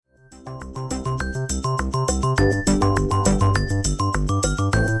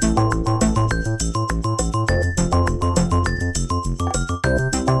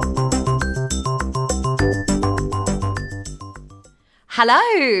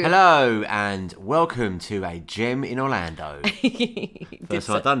Hello. Hello, and welcome to a gem in Orlando. First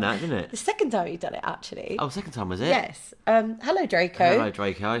time I've done that, isn't it? The second time you've done it, actually. Oh, second time was it? Yes. Hello, Draco. Hello,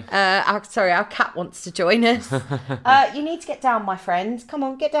 Draco. Our cat wants to join us. You need to get down, my friend. Come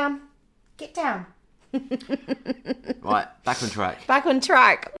on, get down. Get down. Right, back on track. Back on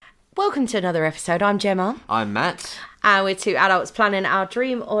track. Welcome to another episode. I'm Gemma. I'm Matt. And we're two adults planning our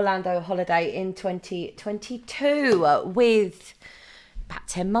dream Orlando holiday in 2022 with about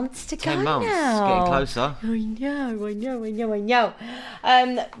 10 months to go 10 months, now. getting closer. I know.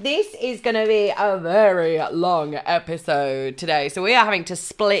 This is going to be a very long episode today. So we are having to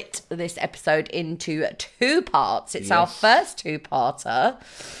split this episode into two parts. It's our first two-parter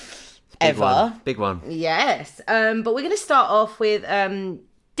ever. Big one. Yes. But we're going to start off with...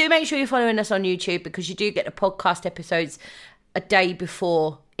 do make sure you're following us on YouTube because you do get the podcast episodes a day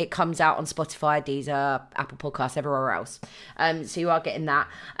before it comes out on Spotify, Deezer, Apple Podcasts, everywhere else. So you are getting that.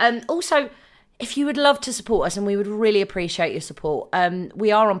 Also, if you would love to support us, and we would really appreciate your support,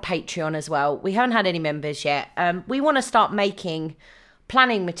 we are on Patreon as well. We haven't had any members yet. We want to start making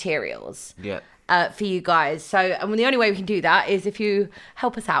planning materials. Yeah. For you guys. So, and the only way we can do that is if you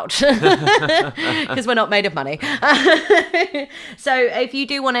help us out because we're not made of money. So if you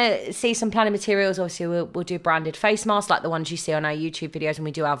do want to see some planning materials, obviously we'll do branded face masks like the ones you see on our YouTube videos when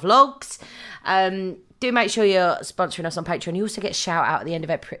we do our vlogs. Do make sure you're sponsoring us on Patreon. You also get a shout out at the end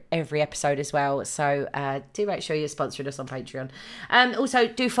of every episode as well. So do make sure you're sponsoring us on Patreon. Also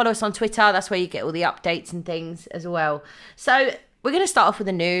do follow us on Twitter. That's where you get all the updates and things as well. So we're going to start off with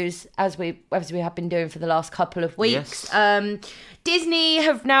the news, as we have been doing for the last couple of weeks. Yes. Disney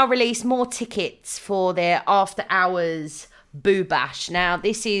have now released more tickets for their After Hours Boo Bash. Now,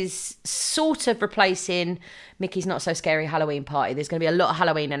 this is sort of replacing Mickey's Not So Scary Halloween Party. There's going to be a lot of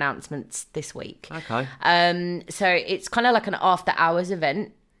Halloween announcements this week. Okay. So it's kind of like an After Hours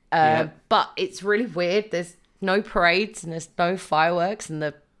event, but it's really weird. There's no parades and there's no fireworks, and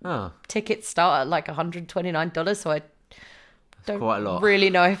the tickets start at like $129, so I don't really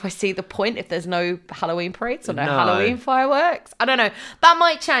know if I see the point if there's no Halloween parades or no Halloween fireworks. I don't know. That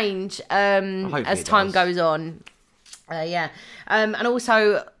might change as time goes on. And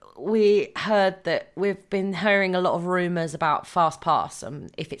also, we heard that we've been hearing a lot of rumours about Fast Pass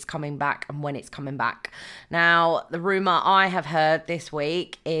and if it's coming back and when it's coming back. Now, the rumour I have heard this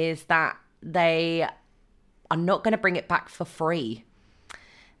week is that they are not going to bring it back for free.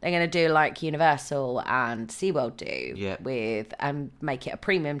 They're going to do like Universal and SeaWorld do with and make it a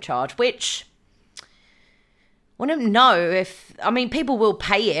premium charge, which I don't know if, I mean, people will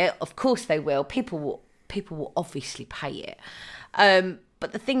pay it. Of course they will. People will obviously pay it.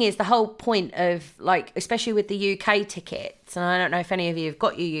 But the thing is, the whole point of like, especially with the UK tickets, and I don't know if any of you have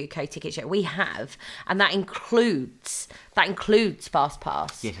got your UK tickets yet. We have, and that includes Fast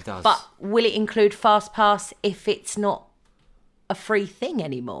Pass. Yes, it does. But will it include Fast Pass if it's not a free thing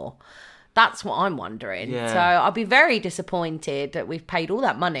anymore? That's what I'm wondering. So I'll be very disappointed that we've paid all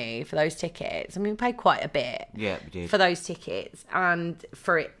that money for those tickets. I mean, we paid quite a bit we did. for those tickets, and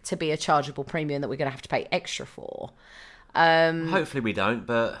for it to be a chargeable premium that we're going to have to pay extra for. Hopefully we don't,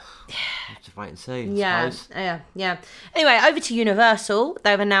 but we'll have to wait and see. Yeah. Anyway, over to Universal.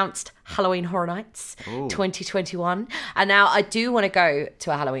 They've announced Halloween Horror Nights 2021, and now I do want to go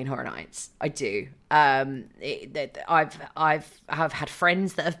to a Halloween Horror Nights. I do. I've had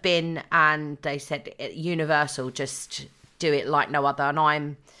friends that have been, and they said Universal just do it like no other. And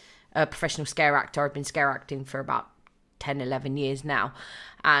I'm a professional scare actor. I've been scare acting for about 10, 11 years now,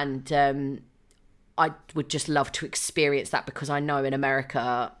 and I would just love to experience that because I know in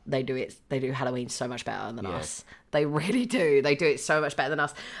America they do Halloween so much better than us. They really do. They do it so much better than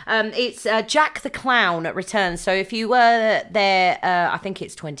us. It's Jack the Clown returns. So if you were there, I think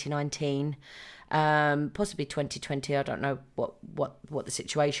it's 2019, possibly 2020. I don't know what the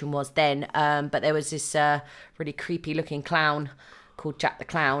situation was then. But there was this really creepy looking clown called Jack the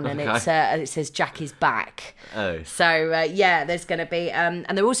Clown, and it says Jack is back. So there's going to be and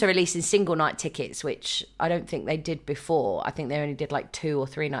they're also releasing single night tickets, which I don't think they did before. I think they only did like 2 or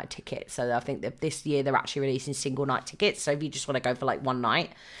 3 night tickets. So I think that this year they're actually releasing single night tickets. So if you just want to go for like one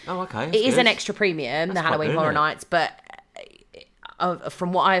night, it is an extra premium, the Halloween Horror Nights, but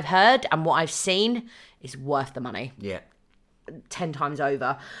from what I've heard and what I've seen, is worth the money. 10 times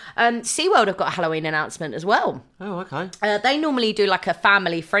over. SeaWorld have got a Halloween announcement as well. They normally do like a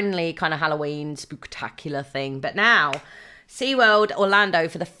family-friendly kind of Halloween spooktacular thing, but now SeaWorld Orlando,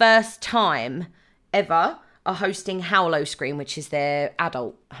 for the first time ever, are hosting Howlo Scream, which is their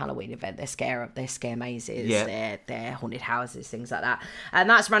adult Halloween event. Their scare mazes, their haunted houses, things like that. And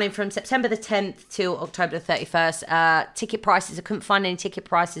that's running from September the 10th till October the 31st. Ticket prices, I couldn't find any ticket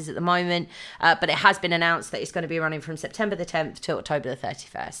prices at the moment, but it has been announced that it's going to be running from September the 10th till October the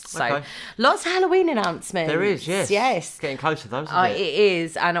 31st. So lots of Halloween announcements. There is, yes. Yes. Getting close to those, isn't it? It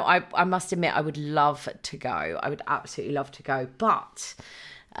is. And I must admit, I would love to go. I would absolutely love to go. But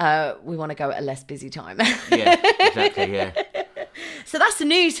we want to go at a less busy time. Yeah, exactly, yeah. So that's the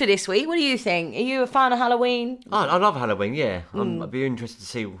news for this week. What do you think? Are you a fan of Halloween? I love Halloween, yeah. I'd be interested to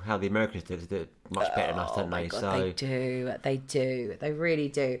see how the Americans do it much better than us, don't they? God, so they do. They really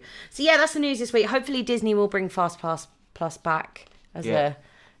do. So yeah, that's the news this week. Hopefully Disney will bring Fast Pass Plus back as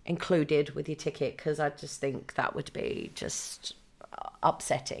included with your ticket, because I just think that would be just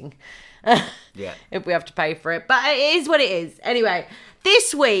upsetting. Yeah. If we have to pay for it. But it is what it is. Anyway,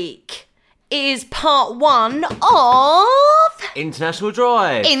 this week is part 1 of International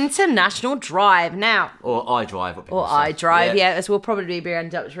Drive. International Drive. Now, Or iDrive. or iDrive, yeah, as we'll probably be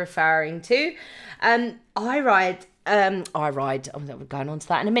end up referring to. I'm going on to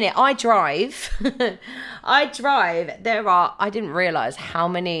that in a minute. I drive. I didn't realise how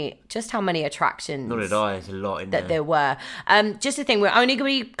many attractions. Nor did I. There's a lot in that there were. Just the thing, we're only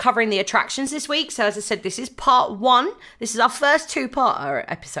going to be covering the attractions this week. So as I said, this is part 1. This is our first 2-parter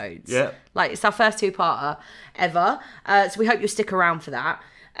episodes. Yeah. Like, it's our first 2-parter ever. So we hope you'll stick around for that.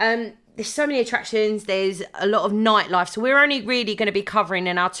 There's so many attractions. There's a lot of nightlife. So we're only really going to be covering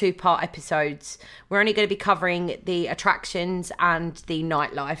in our 2-part episodes. We're only going to be covering the attractions and the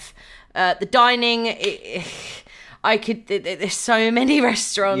nightlife. The dining, there's so many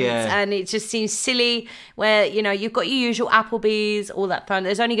restaurants and it just seems silly where, you've got your usual Applebee's, all that fun.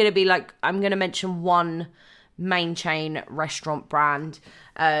 There's only going to be I'm going to mention one main chain restaurant brand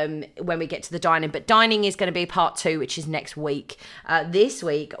when we get to the dining, but dining is going to be part 2, which is next week. This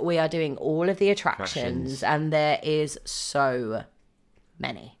week we are doing all of the attractions and there is so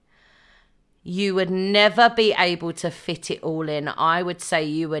many. You would never be able to fit it all in. I would say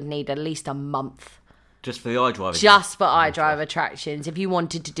you would need at least a month just for the iDrive. Just for iDrive attractions, if you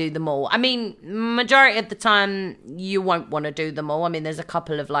wanted to do them all. I mean, majority of the time, you won't want to do them all. I mean, there's a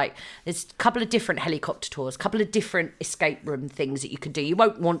couple of different helicopter tours, a couple of different escape room things that you could do. You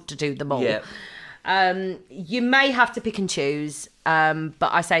won't want to do them all. Yeah. You may have to pick and choose. But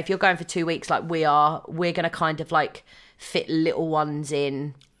I say, if you're going for 2 weeks like we are, we're going to kind of fit little ones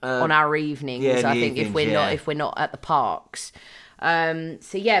in on our evenings. I think if we're not at the parks. But I'm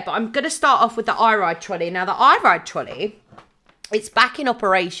going to start off with the iRide trolley. Now, the iRide trolley, it's back in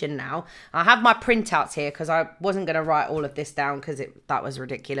operation now. I have my printouts here because I wasn't going to write all of this down because that was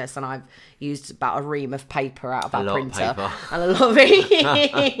ridiculous, and I've used about a ream of paper out of that printer and a lot of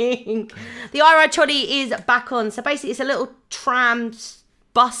ink. The iRide trolley is back on. So basically, it's a little tram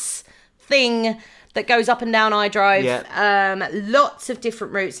bus thing that goes up and down iDrive. Yeah. Lots of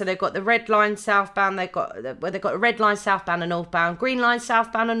different routes. So they've got the red line southbound, they've got a red line southbound and northbound, green line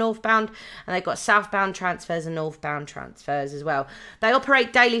southbound and northbound, and they've got southbound transfers and northbound transfers as well. They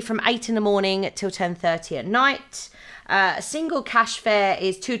operate daily from 8 in the morning till 10:30 at night. A single cash fare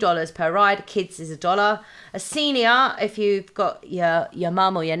is $2 per ride. Kids is $1. A senior, if you've got your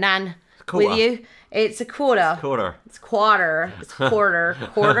mum or your nan with you, it's a quarter. It's quarter. Is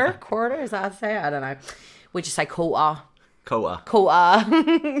that how to say it? I don't know. We just say quarter. So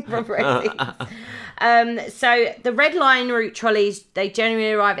the red line route trolleys, they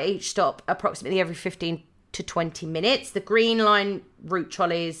generally arrive at each stop approximately every 15 to 20 minutes. The green line route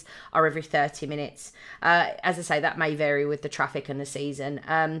trolleys are every 30 minutes. As I say, that may vary with the traffic and the season.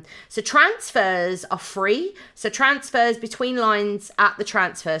 So transfers are free. So transfers between lines at the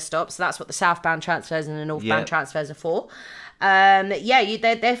transfer stop. So that's what the southbound transfers and the northbound transfers are for.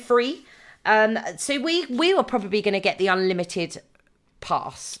 They're free. So we were probably going to get the unlimited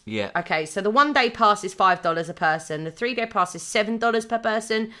pass. Yeah. Okay, so the 1 day pass is $5 a person. The 3 day pass is $7 per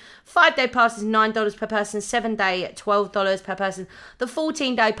person. 5 day pass is $9 per person. 7 day $12 per person. The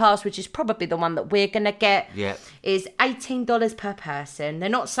 14 day pass, which is probably the one that we're gonna get, is $18 per person. They're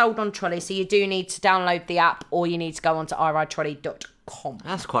not sold on Trolley, so you do need to download the app or you need to go onto iridetrolley.com.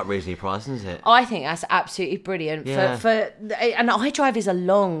 That's quite reasonably priced, isn't it? I think that's absolutely brilliant. And iDrive is a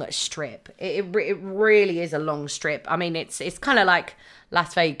long strip. It really is a long strip. I mean, it's kind of like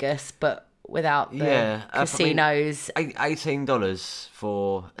Las Vegas, but without the casinos. $18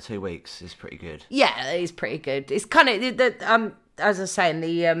 for 2 weeks is pretty good. Yeah, it is pretty good. It's kind of as I was saying,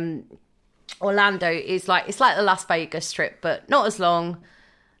 the Orlando is it's like the Las Vegas strip, but not as long.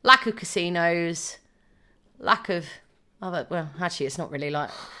 Lack of casinos, lack of. Well, actually, it's not really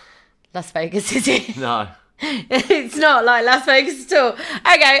like Las Vegas, is it? No. It's not like Las Vegas at all.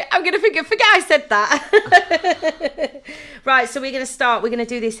 Okay, I'm going to forget I said that. Right, so we're going to start. We're going to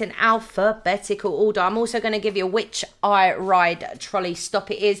do this in alphabetical order. I'm also going to give you which I ride trolley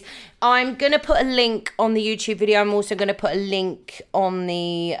stop it is. I'm going to put a link on the YouTube video. I'm also going to put a link on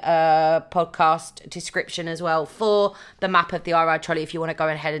the podcast description as well for the map of the I ride trolley if you want to go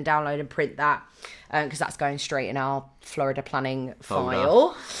ahead and download and print that. Because that's going straight in our Florida planning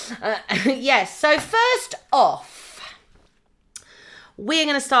file. Yes, so first off, we're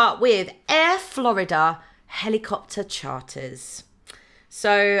going to start with Air Florida helicopter charters.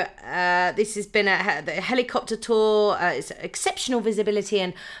 So this has been the helicopter tour. It's exceptional visibility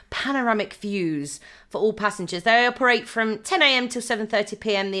and panoramic views for all passengers. They operate from 10 a.m. till 7:30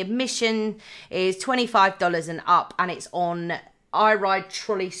 p.m. The admission is $25 and up, and it's on I Ride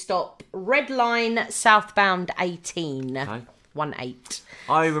Trolley Stop, Red Line, southbound 18. Okay. 18.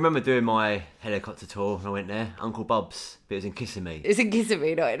 I remember doing my helicopter tour when I went there. Uncle Bob's, but it was in Kissimmee. It's in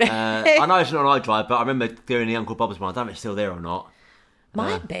Kissimmee, not I know it's not an iDrive, but I remember doing the Uncle Bob's one. I don't know if it's still there or not.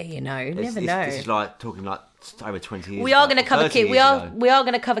 Might be, you know. Never know. This is like talking like over 20 years. We are going to cover we are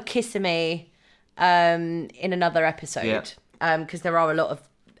going to cover Kissimmee in another episode. Because there are a lot of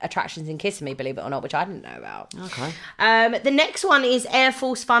attractions in Kissimmee, believe it or not, which I didn't know about. Okay. The next one is Air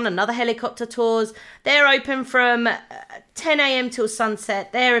Force Fun, another helicopter tours. They're open from 10 a.m. till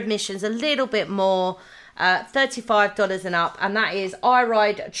sunset. Their admission's a little bit more, $35 and up, and that is I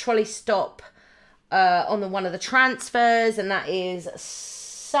Ride Trolley Stop on one of the transfers, and that is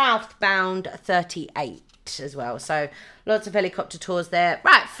southbound 38 as well. So lots of helicopter tours there.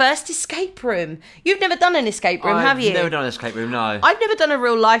 Right, first escape room. You've never done an escape room, have you? I've never done an escape room, no. I've never done a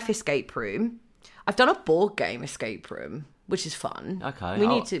real life escape room. I've done a board game escape room, which is fun. Okay. We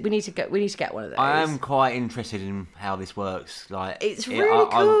need to get one of those. I am quite interested in how this works. Like, it's really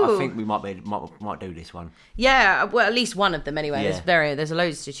cool. I think we might do this one. Yeah, well, at least one of them anyway. Yeah. There's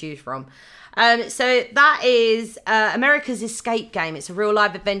loads to choose from. So that is America's Escape Game. It's a real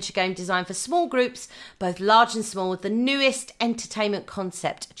live adventure game designed for small groups, both large and small, with the newest entertainment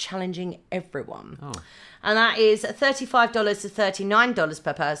concept, challenging everyone. Oh. And that is $35 to $39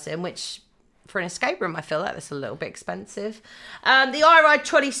 per person, which for an escape room, I feel like that's a little bit expensive. The I Ride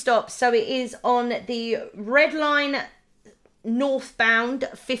Trolley Stop. So it is on the Red Line northbound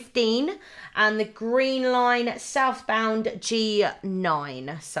 15 and the Green Line southbound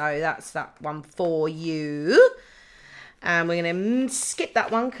G9. So that's that one for you. And we're going to skip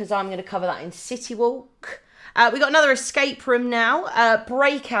that one because I'm going to cover that in City Walk. We got another escape room now,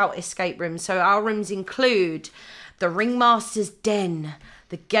 breakout escape room. So our rooms include the Ringmaster's Den,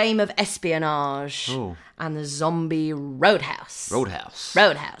 the Game of Espionage, and the Zombie Roadhouse. Roadhouse.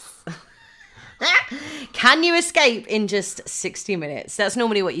 Can you escape in just 60 minutes? That's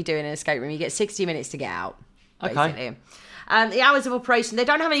normally what you do in an escape room. You get 60 minutes to get out, basically. Okay. The hours of operation, they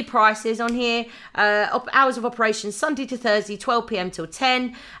don't have any prices on here. Hours of operation, Sunday to Thursday, 12 p.m. till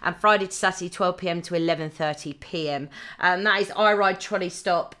 10, and Friday to Saturday, 12 p.m. to 11:30 p.m. That is I Ride Trolley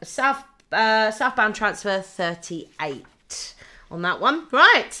Stop, southbound transfer 38 on that one.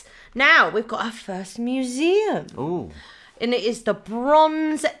 Right, now we've got our first museum. Ooh. And it is the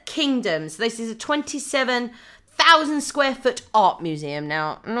Bronze Kingdom. So this is a 27,000 square foot art museum.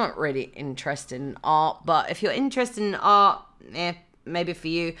 Now, I'm not really interested in art, but if you're interested in art, maybe for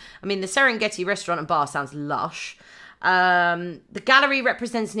you. I mean, the Serengeti restaurant and bar sounds lush. The gallery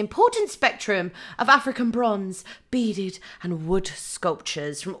represents an important spectrum of African bronze, beaded and wood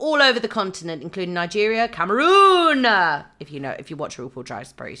sculptures from all over the continent, including Nigeria, Cameroon. If you watch RuPaul's Drag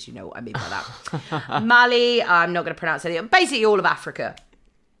Race, you know what I mean by that. Mali, I'm not going to pronounce it. Basically all of Africa.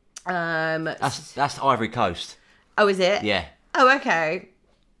 That's Ivory Coast. Oh, is it? Yeah. Oh, okay.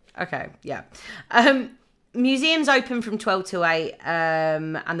 Okay, yeah. Museum's open from 12 to 8,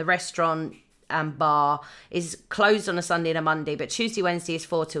 and the restaurant and bar is closed on a Sunday and a Monday, but Tuesday, Wednesday is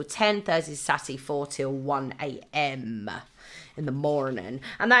 4 till 10, Thursday, Saturday 4 till 1 a.m. in the morning.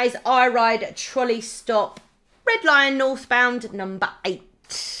 And that is I Ride Trolley Stop, Red Line northbound, number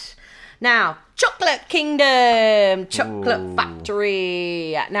 8. Now, Chocolate Kingdom, Chocolate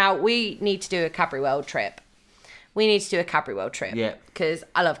Factory. Now, we need to do a Cadbury World trip. Yeah. Because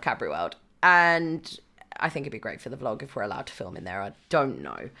I love Cadbury World. And I think it'd be great for the vlog if we're allowed to film in there. I don't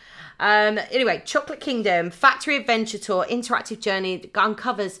know. Anyway, Chocolate Kingdom, factory adventure tour, interactive journey that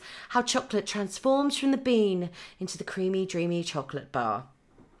uncovers how chocolate transforms from the bean into the creamy, dreamy chocolate bar.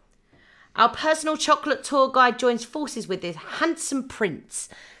 Our personal chocolate tour guide joins forces with this handsome prince.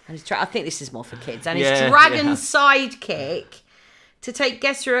 And I think this is more for kids. And his dragon sidekick to take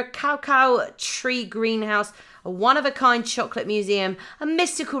guests through a cacao tree greenhouse a one-of-a-kind chocolate museum, a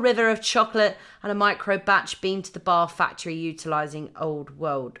mystical river of chocolate, and a micro-batch beam to the bar factory utilising old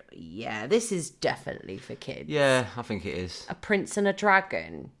world. Yeah, this is definitely for kids. Yeah, I think it is. A prince and a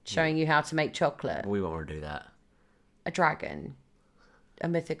dragon showing you how to make chocolate. We won't want to do that. A dragon. A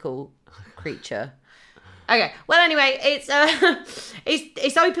mythical creature. Okay, well anyway,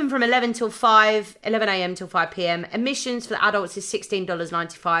 it's open from 11 a.m. till 5 p.m. Admissions for the adults is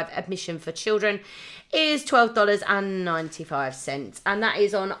 $16.95. Admission for children is $12.95. And that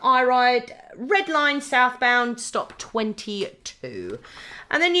is on iRide, Red Line southbound, stop 22.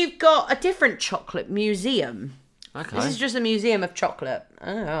 And then you've got a different chocolate museum. Okay. This is just a museum of chocolate.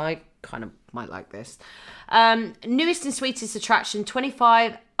 Oh, I kind of might like this. Newest and sweetest attraction,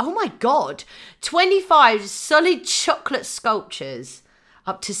 25 solid chocolate sculptures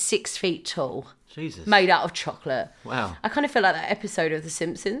up to 6 feet tall. Jesus. Made out of chocolate. Wow. I kind of feel like that episode of The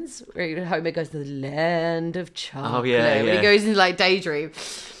Simpsons where Homer goes to the land of chocolate. Oh, yeah. When he goes into like daydream.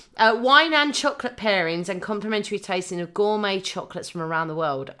 Wine and chocolate pairings and complimentary tasting of gourmet chocolates from around the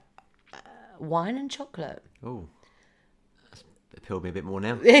world. Wine and chocolate. Oh. Appealed me a bit more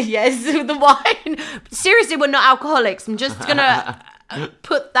now. Yes, the wine. Seriously, we're not alcoholics. I'm just going to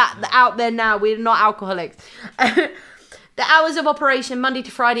put that out there now. We're not alcoholics. The hours of operation, Monday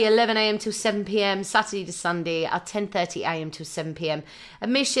to Friday, 11 a.m. till 7 p.m. Saturday to Sunday are 10:30 a.m. till 7 p.m.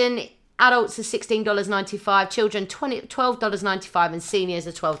 Admission, adults are $16.95, children $12.95, and seniors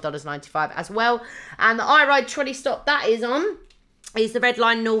are $12.95 as well. And the iRide trolley stop that is on is the Red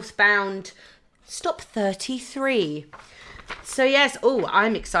Line northbound, stop 33. So yes,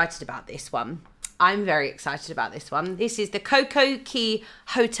 I'm excited about this one. I'm very excited about this one. This is the Coco Key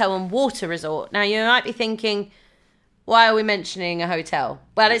Hotel and Water Resort. Now, you might be thinking, why are we mentioning a hotel?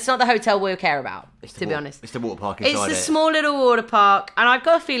 Well, it's not the hotel we'll care about, to be honest. It's the water park inside It's the small little water park, and I've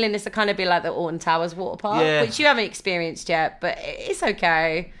got a feeling this will kind of be like the Alton Towers water park, which you haven't experienced yet, but it's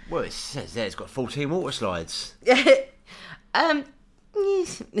okay. Well, it says there it's got 14 water slides. I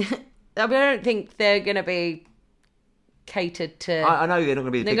don't think they're going to be catered to. I know they're not going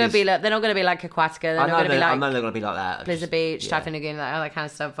to be. They're not going to be like Aquatica. They're not going to be like. I know they're going to be like that. Blizzard Beach, Typhoon Lagoon, all that kind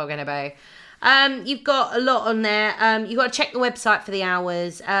of stuff. Volcano Bay. You've got a lot on there. You've got to check the website for the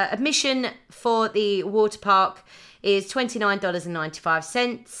hours. Admission for the water park is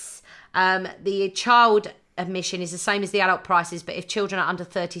 $29.95. The child admission is the same as the adult prices, but if children are under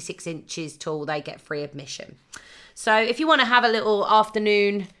 36 inches tall, they get free admission. So if you want to have a little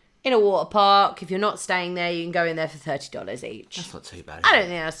afternoon in a water park, if you're not staying there, you can go in there for $30 each. That's not too bad. I don't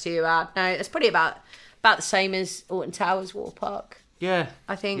think that's too bad. No, it's probably about the same as Alton Towers water park. Yeah.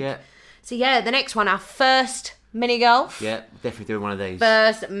 I think. Yeah. So yeah, the next one, our first mini golf. Yeah, definitely doing one of these.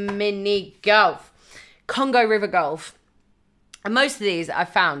 First mini golf. Congo River Golf. And most of these I've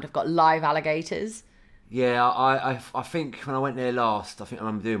found have got live alligators. Yeah, I think when I went there last, I think I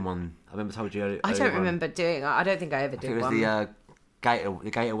remember doing one. I remember told you. I don't remember doing. I don't think I ever did one. It was the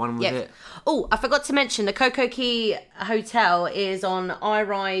Gator one, was it? Oh, I forgot to mention the Coco Key Hotel is on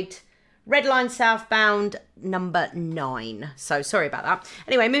iRide Red Line southbound number 9. So sorry about that.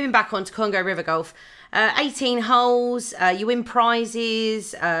 Anyway, moving back on to Congo River Golf. 18 holes, you win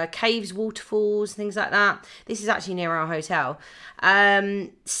prizes, caves, waterfalls, things like that. This is actually near our hotel.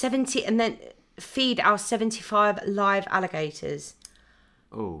 70, and then feed our 75 live alligators.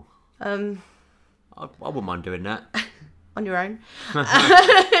 Oh. I wouldn't mind doing that. On your own.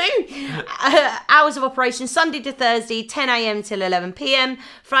 Hours of operation, Sunday to Thursday, 10 a.m. till 11 p.m.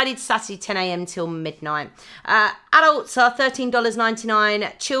 Friday to Saturday, 10 a.m. till midnight. Adults are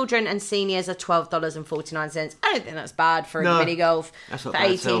 $13.99. Children and seniors are $12.49. I don't think that's bad for a mini golf for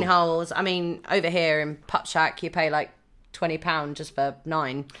 18 holes. I mean, over here in Putt Shack, you pay like £20 just for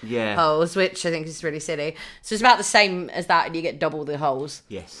 9 holes, which I think is really silly. So it's about the same as that, and you get double the holes.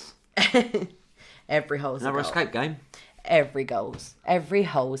 Yes. Every hole's another a goal. Escape game. Every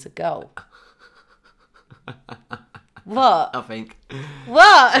hole's a goal. What? I think.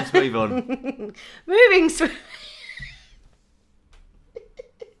 What? Let's move on.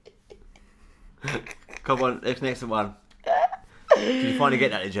 Come on, next one. Did you finally get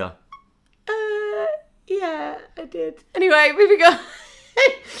that, did you? Yeah, I did. Anyway, moving on.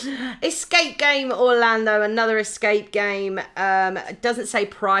 Escape Game Orlando, another escape game. It doesn't say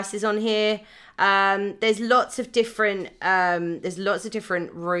prices on here. There's lots of different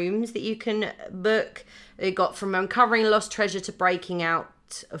rooms that you can book. They got from uncovering lost treasure to breaking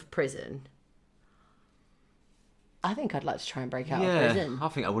out of prison. I think I'd like to try and break out of prison. I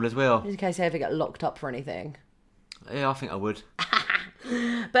think I would as well. In case I ever get locked up for anything. Yeah, I think I would.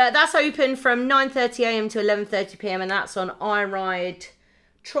 But that's open from 9:30 a.m. to 11:30 p.m. and that's on iRide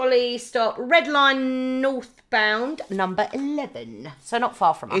trolley stop, Red Line northbound, number 11. So not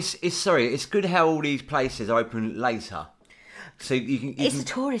far from us. It's good how all these places are open later. So you can. It's a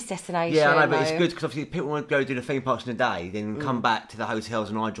tourist destination. Yeah, I know, but it's good because obviously people want to go do the theme parks in the day, then come back to the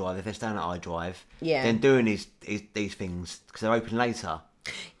hotels on iDrive if they're staying at iDrive. Yeah. Then doing these things because they're open later.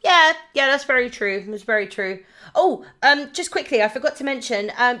 Yeah, that's very true. It's very true. Oh, just quickly, I forgot to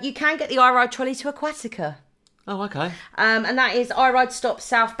mention, you can get the iRide trolley to Aquatica. Oh, okay. And that is iRide stop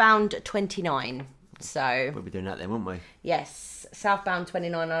southbound 29. So We'll be doing that then, won't we? yes, southbound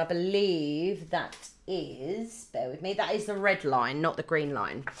 29, and I believe that is, bear with me, that is the red line, not the green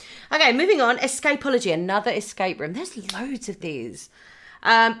line. Okay, moving on. Escapology, another escape room. There's loads of these.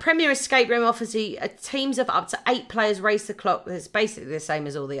 Premier Escape Room offers teams of up to 8 players race the clock. It's basically the same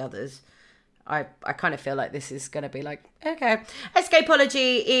as all the others. I kind of feel like this is going to be like, okay.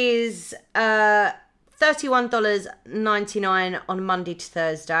 Escapology is $31.99 on Monday to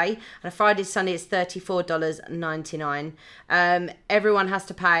Thursday. And a Friday to Sunday it's $34.99. Everyone has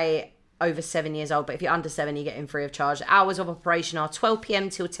to pay over 7 years old, but if you're under 7 you get in free of charge. Hours of operation are 12 p.m.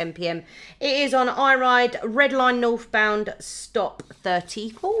 till 10 p.m. It is on iRide Red Line northbound stop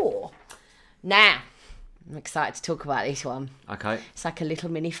 34. Now I'm excited to talk about this one. Okay. It's like a little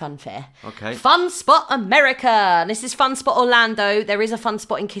mini fun fair. Okay. Fun Spot America. This is Fun Spot Orlando. There is a Fun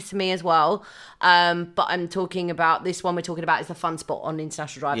Spot in Kissimmee as well. But I'm talking about this one we're talking about is the Fun Spot on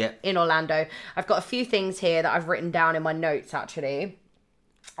International Drive in Orlando. I've got a few things here that I've written down in my notes actually.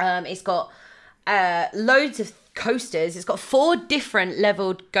 It's got loads of coasters. It's got 4 different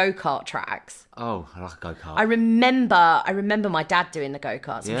leveled go-kart tracks. Oh, I like a go-kart. I remember my dad doing the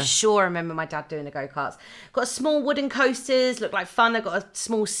go-karts. Yeah. I'm sure I remember my dad doing the go-karts. Got small wooden coasters, look like fun. They've got a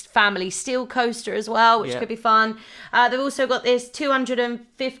small family steel coaster as well, which could be fun. They've also got this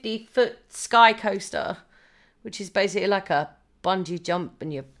 250-foot sky coaster, which is basically like a bungee jump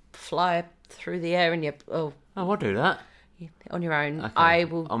and you fly through the air and I'll do that. On your own. Okay. I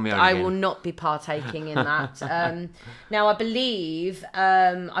will not be partaking in that. Now I believe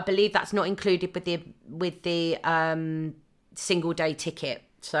that's not included with the single day ticket.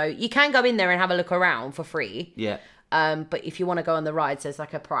 So you can go in there and have a look around for free. Yeah. But if you want to go on the rides, there's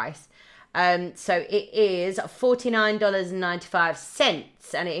like a price. So it is $49.95,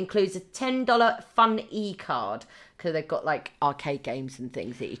 and it includes a $10 Fun E-card because they've got like arcade games and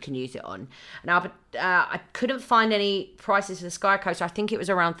things that you can use it on. Now, I couldn't find any prices for the Sky Coaster. I think it was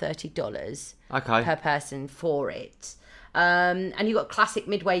around $30 per person for it. And you've got classic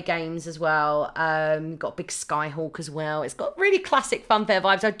Midway games as well. You've got Big Skyhawk as well. It's got really classic funfair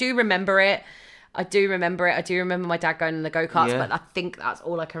vibes. I do remember it. I do remember my dad going on the go-karts, but I think that's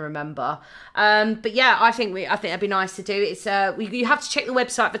all I can remember. But yeah, I think that'd be nice to do. It's you have to check the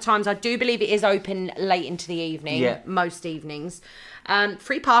website for times. I do believe it is open late into the evening, most evenings.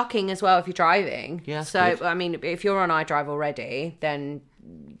 Free parking as well if you're driving. Yeah, so good. I mean, if you're on iDrive already, then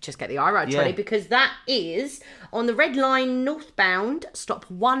just get the iRide trolley because that is on the Red Line northbound, stop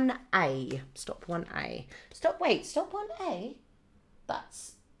 1A. Stop 1A. Stop 1A?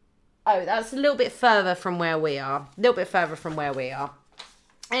 That's a little bit further from where we are.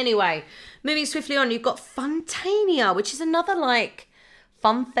 Anyway, moving swiftly on, you've got Funtania, which is another like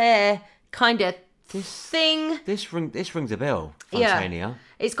funfair kind of thing. This rings a bell. Funtania. Yeah.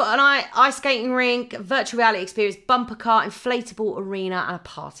 It's got an ice skating rink, virtual reality experience, bumper car, inflatable arena, and a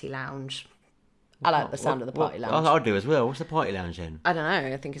party lounge. I like the sound of the party lounge. I'll do as well. What's the party lounge then? I don't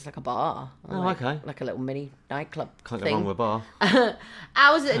know. I think it's like a bar. Okay. Like a little mini nightclub Can't thing. go wrong with a bar.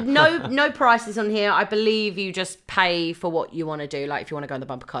 Hours, no prices on here. I believe you just pay for what you want to do. Like if you want to go on the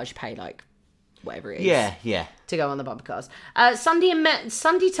bumper cars, you pay like whatever it is. Yeah. To go on the bumper cars. Sunday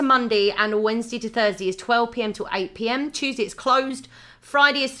to Monday and Wednesday to Thursday is 12 p.m. to 8 p.m. Tuesday it's closed.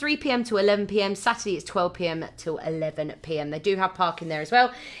 Friday is 3 p.m. to 11 p.m. Saturday is 12 p.m. to 11 p.m. They do have parking there as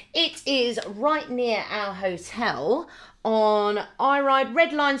well. It is right near our hotel on iRide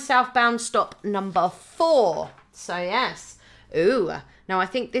Red Line southbound stop number 4. So yes. Ooh. Now I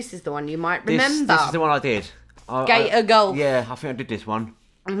think this is the one you might remember. This is the one I did. Gator Golf. Yeah, I think I did this one.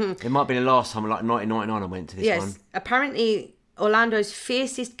 Mm-hmm. It might be the last time, like 1999 I went to this one. Yes. Apparently Orlando's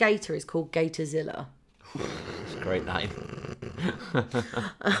fiercest gator is called Gatorzilla. It's a great name.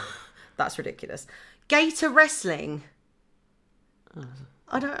 That's ridiculous. Gator wrestling.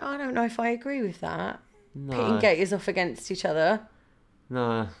 I don't know if I agree with that. No. Pitting gators off against each other.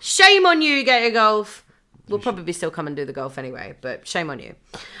 No. Shame on you, Gator Golf. We'll probably still come and do the golf anyway, but shame on you.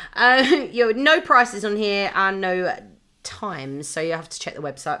 No prices on here and no times, so you have to check the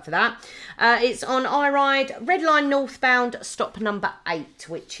website for that. It's on iRide, Red Line northbound, stop number 8,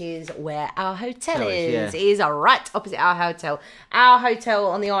 which is where our hotel is. Yeah. It is right opposite our hotel. Our hotel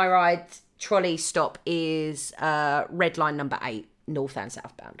on the iRide trolley stop is Red Line number 8, north and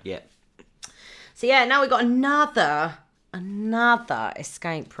southbound. Yeah. So yeah, now we've got another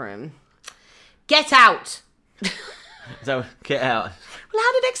escape room. Get out! So, get out. Well,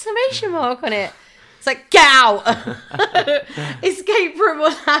 I had an exclamation mark on it. It's like, get out! Escape from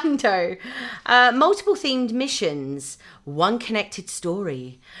Orlando. Multiple themed missions. One connected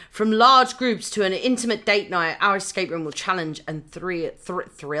story. From large groups to an intimate date night, our escape room will challenge and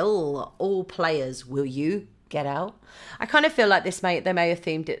thrill all players. Will you get out? I kind of feel like they may have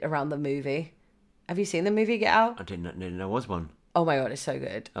themed it around the movie. Have you seen the movie Get Out? I didn't know there was one. Oh my God, it's so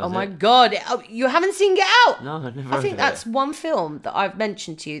good. Oh my God. You haven't seen Get Out? No, I've never I think that's one film that I've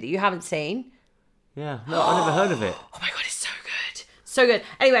mentioned to you that you haven't seen. Yeah, no, I've never heard of it. Oh my God, it's so good. So good.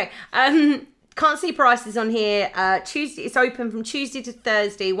 Anyway, can't see prices on here. Tuesday, it's open from Tuesday to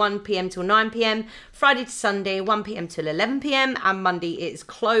Thursday, 1 p.m. till 9 p.m. Friday to Sunday, 1 p.m. till 11 p.m. And Monday it is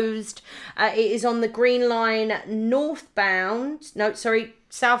closed. It is on the Green Line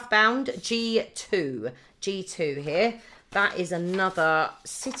southbound G2. G2 here. That is another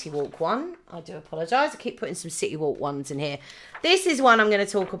City Walk one. I do apologise. I keep putting some City Walk ones in here. This is one I'm going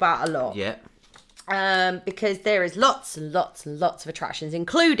to talk about a lot. Yeah. Because there is lots and lots and lots of attractions,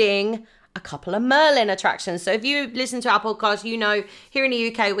 including a couple of Merlin attractions. So if you listen to our podcast, you know here in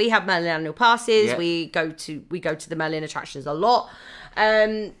the UK we have Merlin annual passes. Yeah. We go to the Merlin attractions a lot.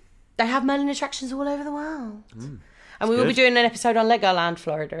 They have Merlin attractions all over the world. And we will be doing an episode on Legoland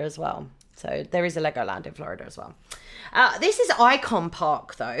Florida as well. So there is a Legoland in Florida as well. This is Icon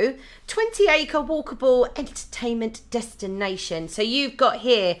Park, though. 20-acre walkable entertainment destination. So you've got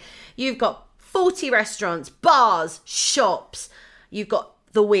 40 restaurants, bars, shops. You've got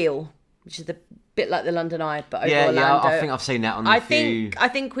The Wheel, which is a bit like the London Eye, but over Orlando. Yeah, I think I've seen that on the few. I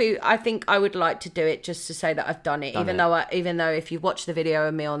think I would like to do it just to say that I've done it. Even though if you watch the video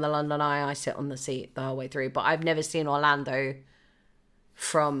of me on the London Eye, I sit on the seat the whole way through. But I've never seen Orlando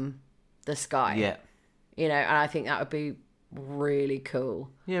from the sky. Yeah. You know, and I think that would be really cool.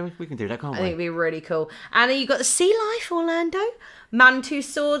 Yeah, we can do that, can't we? I think it'd be really cool. And then you've got the Sea Life Orlando, Mantu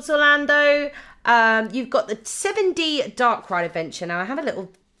Swords Orlando. You've got the 7D Dark Ride Adventure. Now, I have a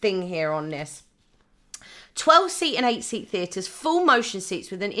little thing here on this. 12-seat and 8-seat theatres, full motion seats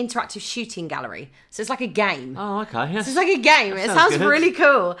with an interactive shooting gallery. So it's like a game. Oh, okay. Yeah. So it's like a game. It sounds really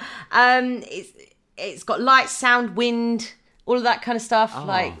cool. It's got light, sound, wind, all of that kind of stuff,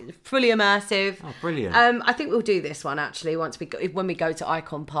 like fully immersive. Oh, brilliant. I think we'll do this one actually when we go to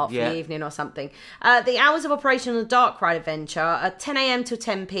Icon Park for the evening or something. The hours of operation on the Dark Ride Adventure are 10 a.m. till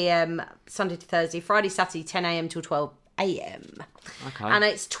 10 p.m. Sunday to Thursday, Friday, Saturday 10 a.m. till 12 a.m. Okay. And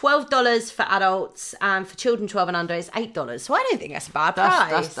it's $12 for adults, and for children 12 and under it's $8. So I don't think that's a bad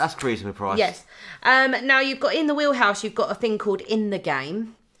price. That's reasonable price. Yes. Now you've got in the wheelhouse, you've got a thing called In the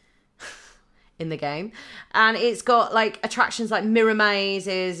Game. In the game, and it's got like attractions like mirror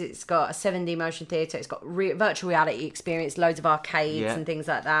mazes, it's got a 7D motion theatre, it's got virtual reality experience, loads of arcades and things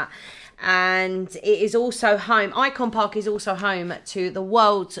like that. And it is also home, Icon Park is also home to the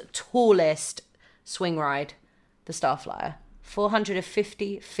world's tallest swing ride, the Starflyer,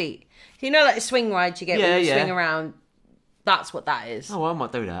 450 feet. You know, like the swing rides you get when you swing around, that's what that is. Oh, well, I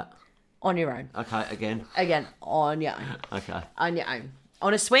might do that on your own. Okay, again on your own. Okay, on your own.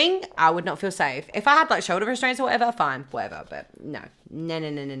 On a swing, I would not feel safe. If I had like shoulder restraints or whatever, fine, whatever. But no.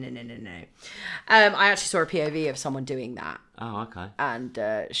 I actually saw a POV of someone doing that. Oh, okay. And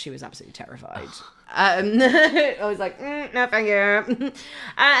she was absolutely terrified. I was like, no, thank you.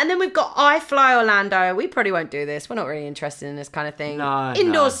 And then we've got iFly Orlando. We probably won't do this. We're not really interested in this kind of thing. No.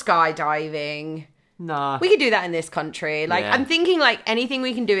 Indoor skydiving. No. We could do that in this country. Like, I'm thinking like anything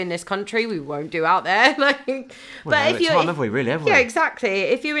we can do in this country, we won't do out there. Like, but if you're, have we? Yeah, exactly.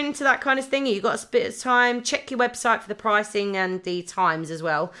 If you're into that kind of thing, you've got a bit of time. Check your website for the pricing and the times as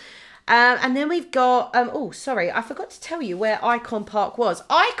well. And then we've got. I forgot to tell you where Icon Park was.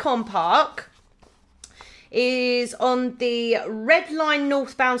 Icon Park is on the Red Line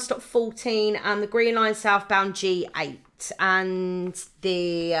northbound stop 14 and the Green Line southbound G8, and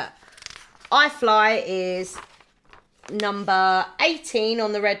the iFly is number 18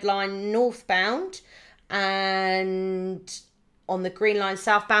 on the Red Line northbound and on the Green Line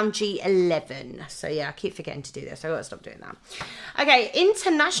southbound G11. So yeah, I keep forgetting to do this. I've got to stop doing that. Okay,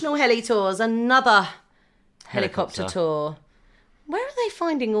 International Heli Tours, another helicopter tour. Where are they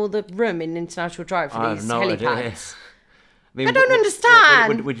finding all the room in International Drive for these helipads? I mean, I don't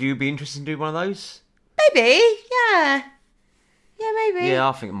understand. Would you be interested in doing one of those? Maybe, yeah. Yeah, maybe. Yeah,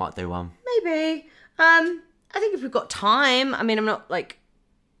 I think I might do one. Maybe. I think if we've got time, I mean, I'm not like,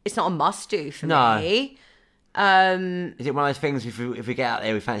 it's not a must-do for me. Is it one of those things, if we get out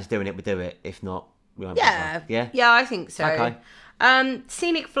there, we fancy doing it, we do it. If not, we won't. Yeah. Yeah? Yeah, I think so. Okay.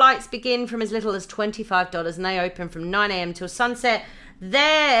 Scenic flights begin from as little as $25 and they open from 9 a.m. till sunset.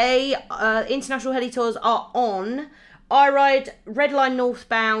 They, international heli tours are on iRide, Red Line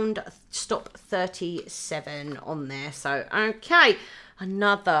northbound, stop 37 on there. So, okay,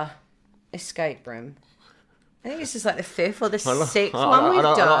 another escape room. I think this is like the 5th or the 6th one we've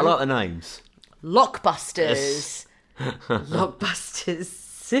done. I like the names. Lockbusters. Lockbusters.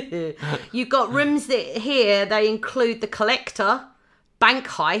 You've got rooms that here, they include The Collector, Bank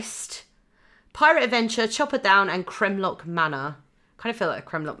Heist, Pirate Adventure, Chopper Down, and Kremlock Manor. Kind of feel like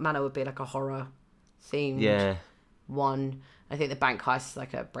Kremlock Manor would be like a horror themed one. I think the Bank Heist is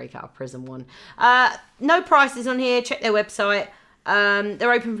like a breakout of prison one. No prices on here. Check their website.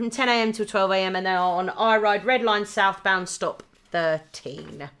 They're open from 10 a.m. till 12 a.m. and they're on iRide Red Line southbound stop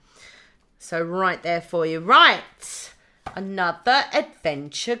 13. So right there for you. Right. Another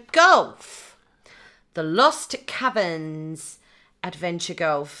Adventure Golf. The Lost Caverns Adventure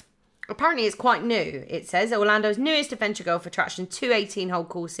Golf. Apparently it's quite new. It says Orlando's newest adventure golf attraction, 2 18-hole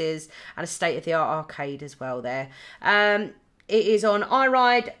courses and a state-of-the-art arcade as well there. It is on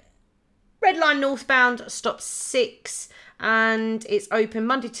iRide, Red Line northbound, stop 6, and it's open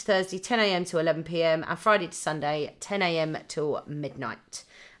Monday to Thursday, 10 a.m. to 11 p.m, and Friday to Sunday, 10 a.m. till midnight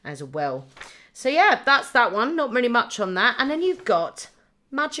as well. So yeah, that's that one. Not really much on that. And then you've got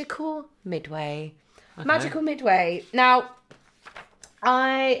Magical Midway. Okay. Magical Midway. Now,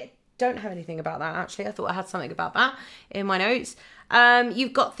 I don't have anything about that, actually. I thought I had something about that in my notes.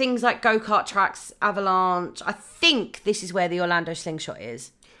 You've got things like go-kart tracks, Avalanche. I think this is where the Orlando Slingshot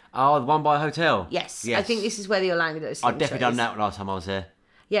is. Oh, the one by a hotel? Yes. I think this is where the Orlando Slingshot is. I've definitely done that last time I was there.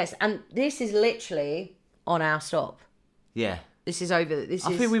 Yes, and this is literally on our stop. Yeah. This is over. I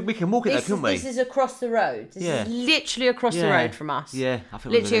think we can walk it there, couldn't we? This is across the road. This is literally across the road from us. Yeah, I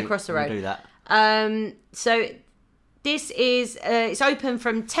think literally across the road. Do that. So this is it's open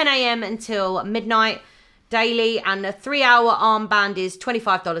from 10 a.m. until midnight daily, and a 3-hour armband is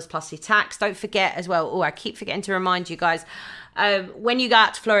 $25 plus your tax. Don't forget as well. Oh, I keep forgetting to remind you guys. When you go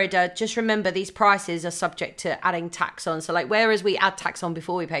out to Florida, just remember these prices are subject to adding tax on. So like, whereas we add tax on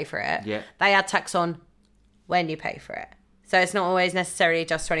before we pay for it, they add tax on when you pay for it. So it's not always necessarily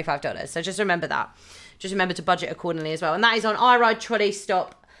just $25. So just remember that. Just remember to budget accordingly as well. And that is on iRide Trolley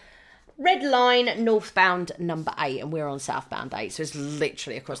Stop, Red Line northbound number 8. And we're on southbound 8. So it's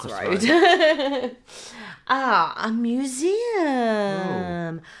literally across the road. A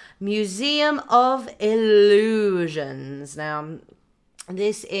museum. Ooh. Museum of Illusions. Now,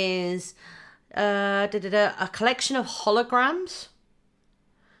 this is a collection of holograms.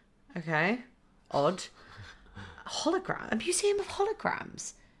 Okay. Odd. A museum of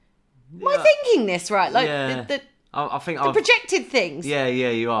holograms. Am I thinking this right? Like I think the projected things. Yeah,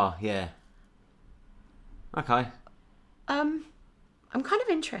 you are. Yeah. Okay. I'm kind of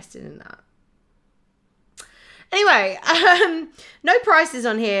interested in that. Anyway, no prices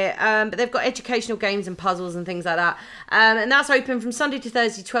on here, but they've got educational games and puzzles and things like that. And that's open from Sunday to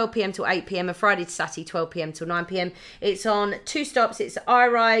Thursday, 12 p.m. till 8 p.m. and Friday to Saturday, 12 p.m. till 9 p.m. It's on 2 stops. It's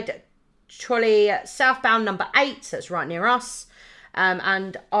iRide Trolley southbound number 8, so that's right near us,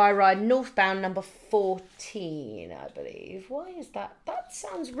 and iRide northbound number 14, I believe. Why is that? That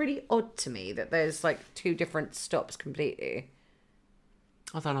sounds really odd to me that there's like 2 different stops completely.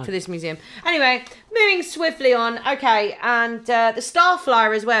 I don't know. For this museum. Anyway, moving swiftly on. Okay, and the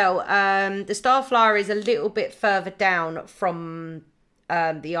Starflyer as well. The Starflyer is a little bit further down from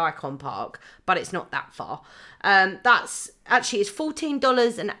the Icon Park, but it's not that far. That's actually, it's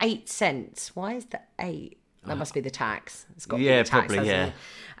 $14.08. Why is the 8? That must be the tax. It's got to be the tax, probably, yeah.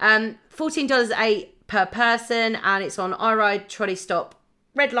 $14.08 per person, and it's on iRide Trolley Stop,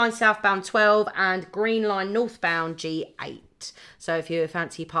 Red Line southbound 12 and Green Line northbound G8. So if you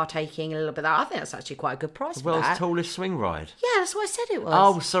fancy partaking a little bit of that, I think that's actually quite a good price for that. The world's tallest swing ride. Yeah, that's what I said it was.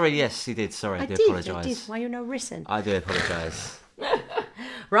 Oh, sorry, yes, you did. Sorry, I do apologise. I did. Why you no listen? I do apologise.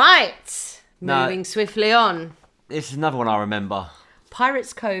 Right. Moving swiftly on. This is another one I remember.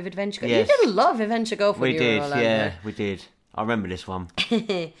 Pirates Cove Adventure Golf. Yes. You did a lot of Adventure Golf when you were in Orlando. Yeah, we did. I remember this one.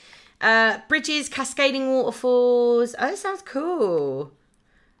 Bridges, cascading waterfalls. Oh, that sounds cool.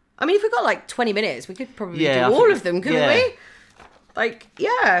 I mean, if we've got like 20 minutes, we could probably do all of them, couldn't we? Like,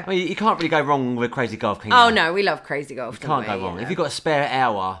 yeah. I mean, you can't really go wrong with Crazy Golf, can you? Oh, no, we love Crazy Golf. You can't go wrong. If you've got a spare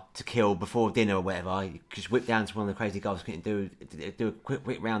hour to kill before dinner or whatever, you just whip down to one of the Crazy Golfs and do a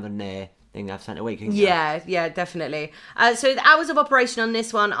quick round on there. then you have something a week. Yeah, definitely. So the hours of operation on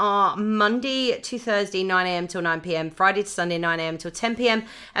this one are Monday to Thursday, 9 a.m. till 9 p.m. Friday to Sunday, 9 a.m. till 10 p.m.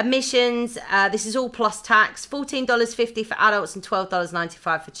 Admissions, this is all plus tax, $14.50 for adults and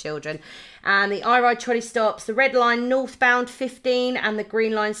 $12.95 for children. And the iRide trolley stops, the red line northbound 15 and the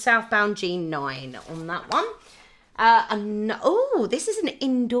green line southbound G9 on that one. This is an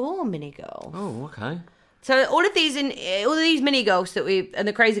indoor mini golf. Oh, okay. So all of these mini golfs and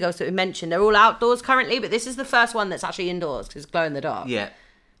the crazy golfs that we mentioned, they're all outdoors currently, but this is the first one that's actually indoors because it's glow in the dark. Yeah.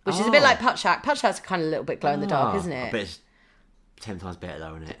 Which is a bit like Putt Shack. Putt Shack's kind of a little bit glow in the dark, isn't it? I bet it's 10 times better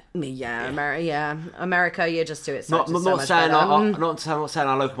though, isn't it? Yeah. America, you just do it not saying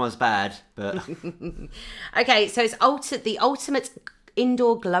our local one's bad, but okay, so it's the ultimate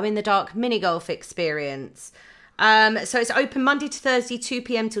indoor glow in the dark mini golf experience. So it's open Monday to Thursday, 2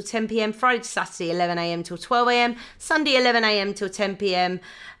 p.m. till 10 p.m. Friday to Saturday, 11 a.m. till 12 a.m. Sunday, 11 a.m. till 10 p.m.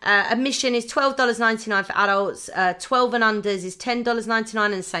 Admission is $12.99 for adults. 12 and unders is $10.99,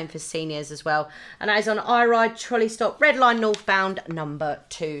 and the same for seniors as well. And that is on iRide Trolley Stop, Red Line northbound, number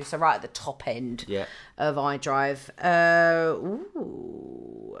 2. So right at the top end of iDrive.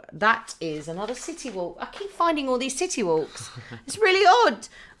 That is another city walk. I keep finding all these city walks. It's really odd.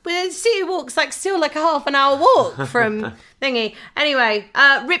 But city walk's still like a half an hour walk from thingy. Anyway,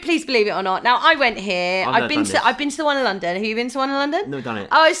 Ripley's Believe It or Not. Now I went here. I've been to the one in London. Have you been to one in London? No, done it.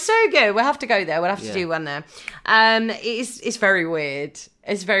 Oh, it's so good. We'll have to go there. We'll have to do one there. It's very weird.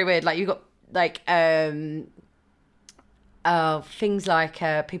 It's very weird. Like you've got things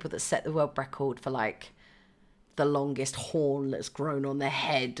like people that set the world record for the longest horn that's grown on their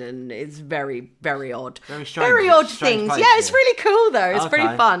head, and it's very, very odd. Very strange. Very odd things. Place, it's really cool though. It's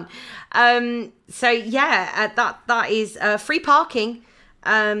pretty fun. That is free parking.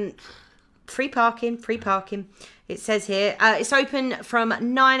 Free parking. It says here it's open from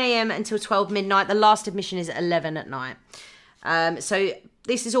 9 a.m. until 12 midnight. The last admission is at 11 at night. So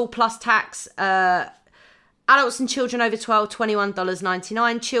this is all plus tax. Adults and children over 12,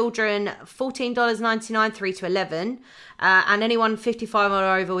 $21.99. Children, $14.99, 3 to 11. And anyone 55 or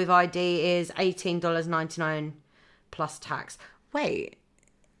over with ID is $18.99 plus tax. Wait,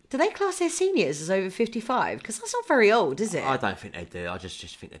 do they class their seniors as over 55? Because that's not very old, is it? I don't think they do. I just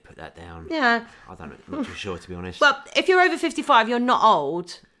think they put that down. Yeah. I'm not too sure, to be honest. Well, if you're over 55, you're not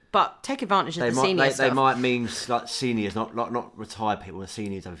old. But take advantage of the senior stuff. They might mean seniors, not retired people.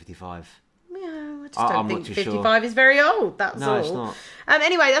 Seniors over 55. I just don't think 55 is very old. That's all. It's not.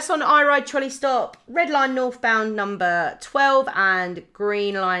 Anyway, that's on iRide Trolley Stop, Red Line northbound number 12 and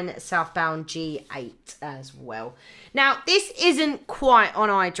Green Line southbound G8 as well. Now, this isn't quite on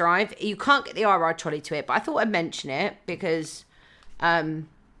iDrive. You can't get the iRide Trolley to it, but I thought I'd mention it because some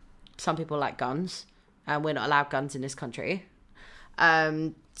people like guns, and we're not allowed guns in this country.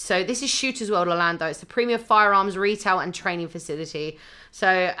 So this is Shooters World Orlando. It's the premier firearms retail and training facility.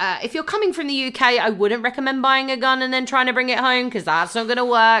 So if you're coming from the UK, I wouldn't recommend buying a gun and then trying to bring it home because that's not going to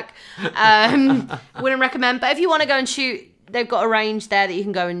work. Wouldn't recommend. But if you want to go and shoot, they've got a range there that you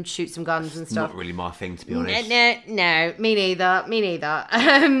can go and shoot some guns and stuff. Not really my thing, to be honest. No, me neither.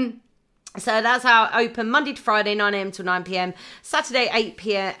 So that's how open Monday to Friday, 9 a.m. till 9 p.m. Saturday, 8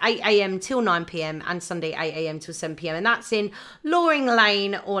 a.m. till 9 p.m. and Sunday, 8 a.m. till 7 p.m. And that's in Loring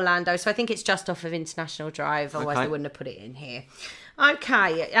Lane, Orlando. So I think it's just off of International Drive. Otherwise, they wouldn't have put it in here.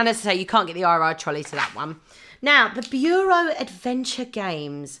 Okay. And as I say, you can't get the RR trolley to that one. Now, the Bureau Adventure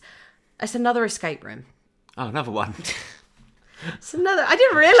Games. It's another escape room. Oh, another one. It's another. I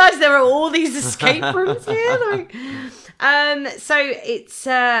didn't realise there were all these escape rooms here. So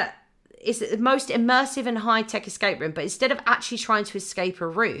it's the most immersive and high-tech escape room, but instead of actually trying to escape a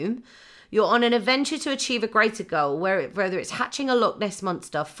room, you're on an adventure to achieve a greater goal, whether it's hatching a Loch Ness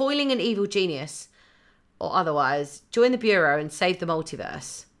monster, foiling an evil genius, or otherwise. Join the Bureau and save the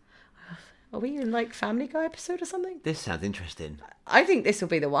multiverse. Are we in Family Guy episode or something? This sounds interesting. I think this will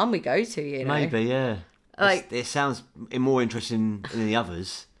be the one we go to, you know. Maybe, yeah. It sounds more interesting than the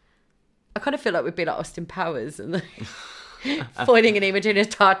others. I kind of feel like we'd be like Austin Powers and foiling an evil genius,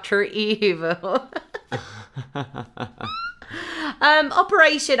 Tartar evil.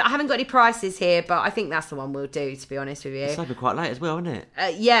 Operation, I haven't got any prices here, but I think that's the one we'll do, to be honest with you. It's open quite late as well, isn't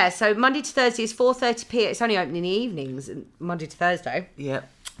it? Yeah, so Monday to Thursday is 4:30pm. It's only open in the evenings, Monday to Thursday. Yeah.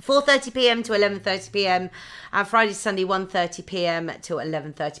 4:30pm to 11:30pm, and Friday to Sunday 1:30pm till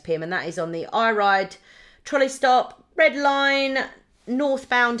 11:30pm, and that is on the iRide Trolley Stop, Red Line,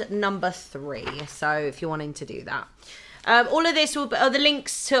 northbound number 3. So if you're wanting to do that. All of this the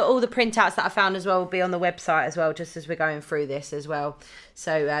links to all the printouts that I found as well will be on the website as well, just as we're going through this as well.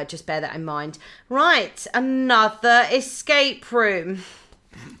 So just bear that in mind. Right, another escape room.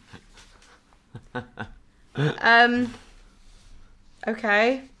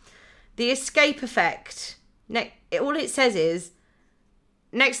 Okay. The escape effect. All it says is,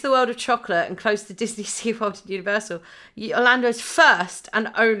 next to the world of chocolate and close to Disney, SeaWorld and Universal, Orlando's first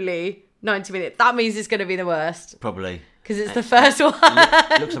and only 90 minutes. That means it's going to be the worst. Probably. Because it's the first one.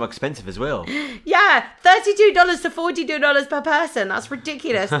 It looks so expensive as well. Yeah, $32 to $42 per person. That's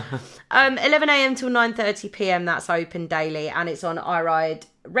ridiculous. 11 a.m. till 9:30 p.m. That's open daily, and it's on iRide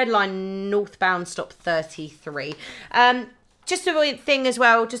Red Line northbound stop 33. Just a thing as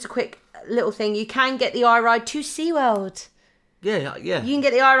well, just a quick little thing. You can get the iRide to SeaWorld. Yeah. You can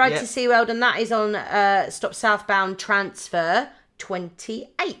get the iRide to SeaWorld, and that is on stop southbound transfer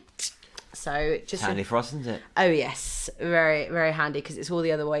 28. So just handy for us, isn't it? Oh yes, very, very handy, because it's all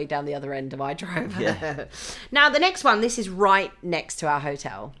the other way down the other end of iDrive. Yeah. Now the next one, this is right next to our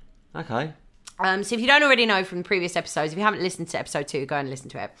hotel. Okay. So if you don't already know from the previous episodes, if you haven't listened to episode 2, go and listen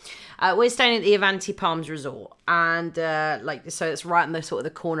to it. We're staying at the Avanti Palms Resort, and so it's right in the sort of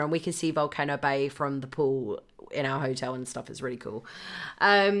the corner, and we can see Volcano Bay from the pool in our hotel and stuff. It's really cool.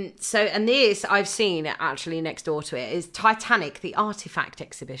 And this I've seen actually next door to it is Titanic, the Artifact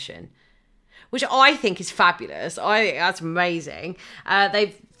exhibition, which I think is fabulous. I think that's amazing.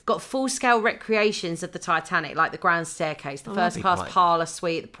 They've got full-scale recreations of the Titanic, like the grand staircase, the first-class parlour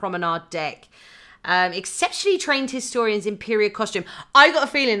suite, the promenade deck. Exceptionally trained historians in period costume. I got a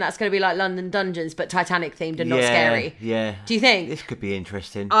feeling that's going to be like London Dungeons, but Titanic themed and not scary. Yeah. Do you think? This could be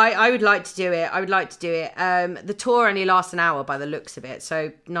interesting. I would like to do it. The tour only lasts an hour by the looks of it,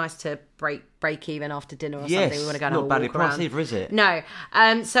 so nice to break even after dinner or something. We want to go and have a walk around. Not badly priced either, is it? No.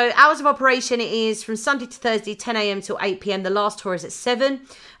 So hours of operation is from Sunday to Thursday, 10 a.m. till 8 p.m. The last tour is at 7.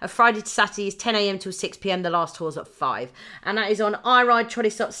 Friday to Saturday is 10 a.m. till 6 p.m. The last tour is at 5. And that is on iRide Trolley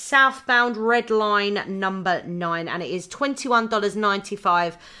Stop southbound Red Line number 9. And it is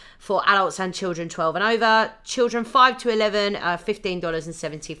 $21.95 for adults and children 12 and over. Children 5 to 11,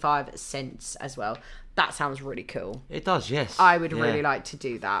 $15.75 as well. That sounds really cool. It does, yes. I would really like to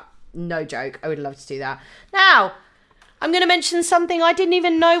do that. No joke. I would love to do that. Now, I'm going to mention something I didn't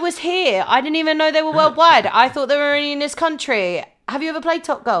even know was here. I didn't even know they were worldwide. I thought they were only in this country. Have you ever played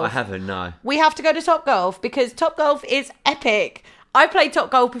Topgolf? I haven't, no. We have to go to Topgolf because Topgolf is epic. I played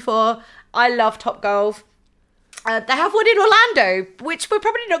Topgolf before. I love Topgolf. They have one in Orlando, which we're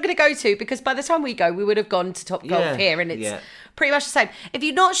probably not going to go to because by the time we go, we would have gone to Topgolf here, and it's pretty much the same. If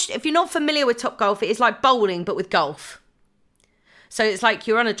you're not familiar with Topgolf, it is like bowling but with golf. So it's like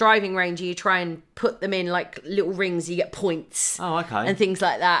you're on a driving range and you try and put them in like little rings, you get points. Oh, okay. And things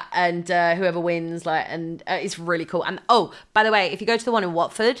like that. And whoever wins, it's really cool. And by the way, if you go to the one in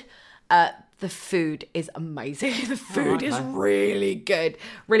Watford, the food is amazing. The food is really good.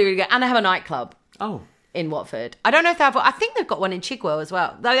 Really, really good. And they have a nightclub. Oh. In Watford. I don't know if they have, I think they've got one in Chigwell as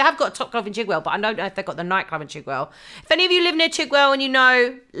well. They have got Topgolf in Chigwell, but I don't know if they've got the nightclub in Chigwell. If any of you live near Chigwell and you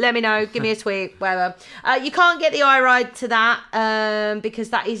know, let me know. Give me a tweet, whatever. You can't get the iRide to that because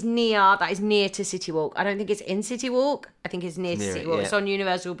that is near to City Walk. I don't think it's in City Walk. I think it's near to City Walk. Yeah. It's on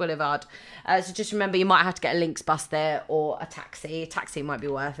Universal Boulevard. So just remember, you might have to get a Lynx bus there or a taxi. A taxi might be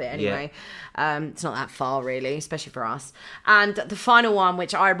worth it anyway. Yeah. It's not that far really, especially for us. And the final one,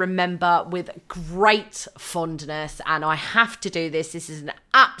 which I remember with great fondness, and I have to do this. This is an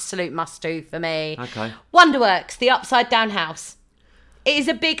absolute must-do for me. Okay. Wonderworks, the upside down house. It is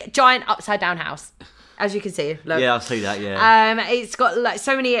a big, giant upside down house. As you can see, look. Yeah, I see that. Yeah. It's got like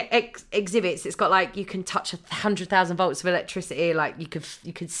so many exhibits. It's got like you can touch 100,000 volts of electricity. Like you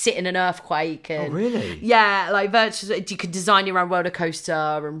could sit in an earthquake. And, oh, really? Yeah, like virtual. You could design your own roller coaster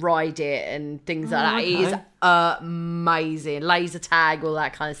and ride it and things like that. Okay. It is amazing. Laser tag, all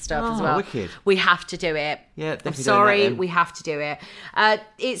that kind of stuff as well. Wicked. We have to do it. Yeah, definitely. I'm sorry, we have to do it.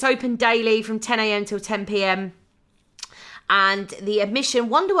 It's open daily from 10 a.m. till 10 p.m. And the admission,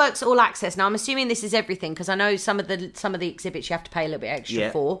 Wonderworks All Access. Now, I'm assuming this is everything because I know some of the exhibits you have to pay a little bit extra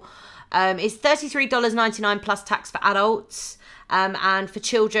for. It's $33.99 plus tax for adults. And for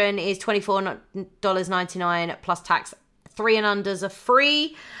children is $24.99 plus tax. 3 and unders are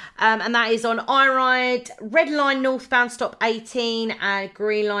free. And that is on iRide, Red Line northbound stop 18 and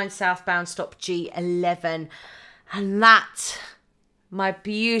Green Line southbound stop G11. And that, my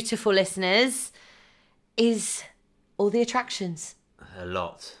beautiful listeners, is all the attractions. A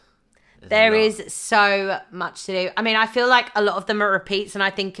lot. There is so much to do. I mean, I feel like a lot of them are repeats, and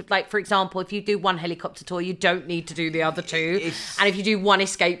I think, like, for example, if you do one helicopter tour, you don't need to do the other two. And if you do one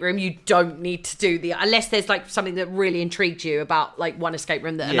escape room, you don't need to do unless there's, like, something that really intrigued you about, like, one escape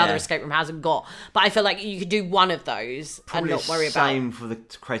room that another escape room hasn't got. But I feel like you could do one of those probably and not worry about... Same for the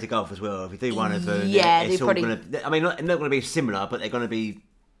Crater Golf as well. If you do one of them, yeah, it's all probably... going to... I mean, they're not going to be similar, but they're going to be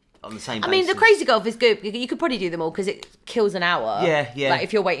on the same basis. I mean, the Crazy Golf is good. You could probably do them all because it kills an hour. Yeah. Like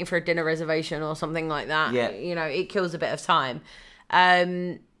if you're waiting for a dinner reservation or something like that, it kills a bit of time.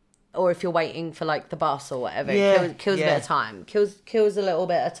 Or if you're waiting for like the bus or whatever, it kills a bit of time. Kills a little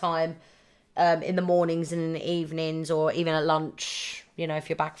bit of time in the mornings and in the evenings, or even at lunch. If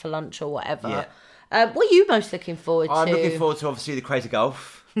you're back for lunch or whatever. Yeah. What are you most looking forward to? I'm looking forward to obviously the Crazy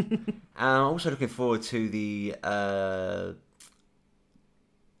Golf. And I'm also looking forward to the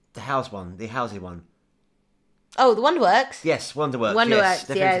housey one. Oh, the Wonderworks? Yes, Wonderworks. Wonderworks, yes.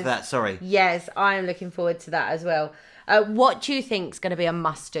 Definitely for that, sorry. Yes, I am looking forward to that as well. What do you think is going to be a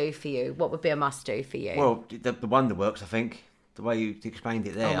must-do for you? What would be a must-do for you? Well, the Wonderworks, I think. The way you explained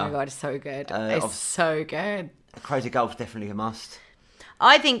it there. Oh my God, it's so good. It's so good. Crazy Golf's definitely a must.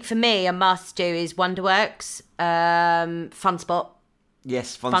 I think for me, a must-do is Wonderworks, Fun Spot.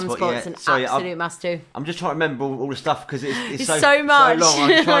 Yes, Fun Spot's an absolute must-do. I'm just trying to remember all the stuff because it's so much. So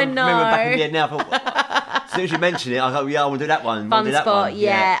long. I'm trying I know. to remember back in the end now. As soon as you mention it, I go, I want to do that one. Fun Spot, one.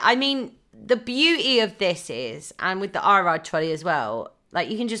 yeah. I mean, the beauty of this is, and with the iRide trolley as well, like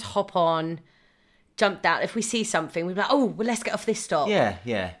you can just hop on, jump down. If we see something, we're like, oh, well, let's get off this stop. Yeah,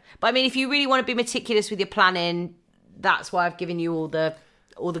 yeah. But I mean, if you really want to be meticulous with your planning, that's why I've given you all the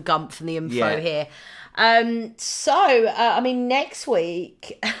gumph and the info here. I mean, next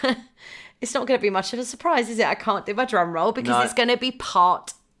week, it's not going to be much of a surprise, is it? I can't do my drum roll because it's going to be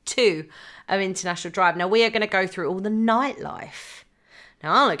part 2 of International Drive. Now, we are going to go through all the nightlife.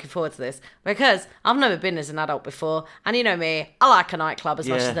 Now, I'm looking forward to this because I've never been as an adult before. And you know me, I like a nightclub as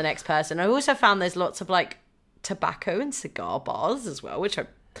much as the next person. I also found there's lots of like tobacco and cigar bars as well, which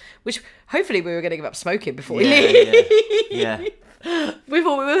hopefully we were going to give up smoking before we leave. Yeah. We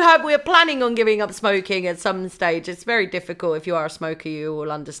thought we were planning on giving up smoking at some stage. It's very difficult. If you are a smoker, you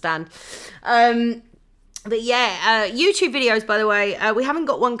will understand. But yeah, YouTube videos, by the way, we haven't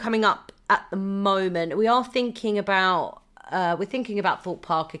got one coming up at the moment. We are thinking about Thorpe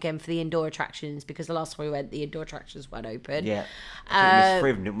Park again for the indoor attractions because the last time we went, the indoor attractions weren't open. Yeah, I think we missed 3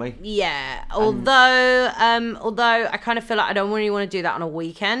 of them, didn't we? Yeah, although I kind of feel like I don't really want to do that on a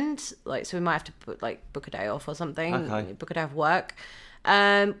weekend, like so we might have to book a day off or something. Okay. Book a day of work.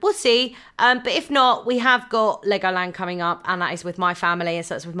 We'll see. But if not, we have got Legoland coming up, and that is with my family. And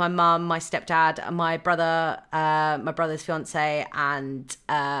so it's with my mum, my stepdad, and my brother, my brother's fiance, and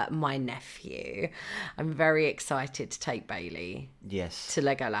my nephew. I'm very excited to take Bailey. Yes. To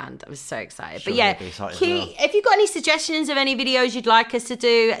Legoland. I'm so excited. Sure, but yeah, if you've got any suggestions of any videos you'd like us to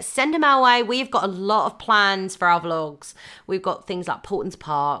do, send them our way. We've got a lot of plans for our vlogs. We've got things like Portons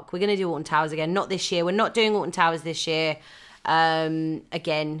Park. We're going to do Alton Towers again. Not this year. We're not doing Alton Towers this year.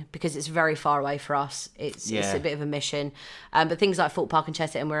 Again, because it's very far away for us. It's a bit of a mission. But things like Thorpe Park and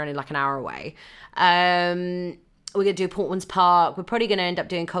Chester, and we're only like an hour away. We're going to do Portons Park. We're probably going to end up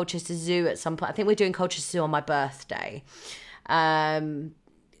doing Colchester Zoo at some point. I think we're doing Colchester Zoo on my birthday.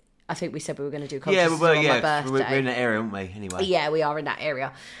 I think we said we were going to do Colchester Zoo on my birthday. We're in that area, aren't we, anyway? Yeah, we are in that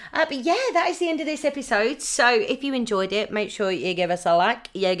area. But yeah, that is the end of this episode. So if you enjoyed it, make sure you give us a like,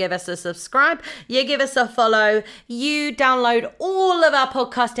 you give us a subscribe, you give us a follow, you download all of our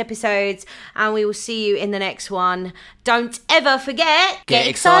podcast episodes, and we will see you in the next one. Don't ever forget, get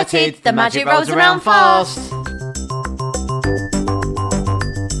excited, the magic rolls around fast.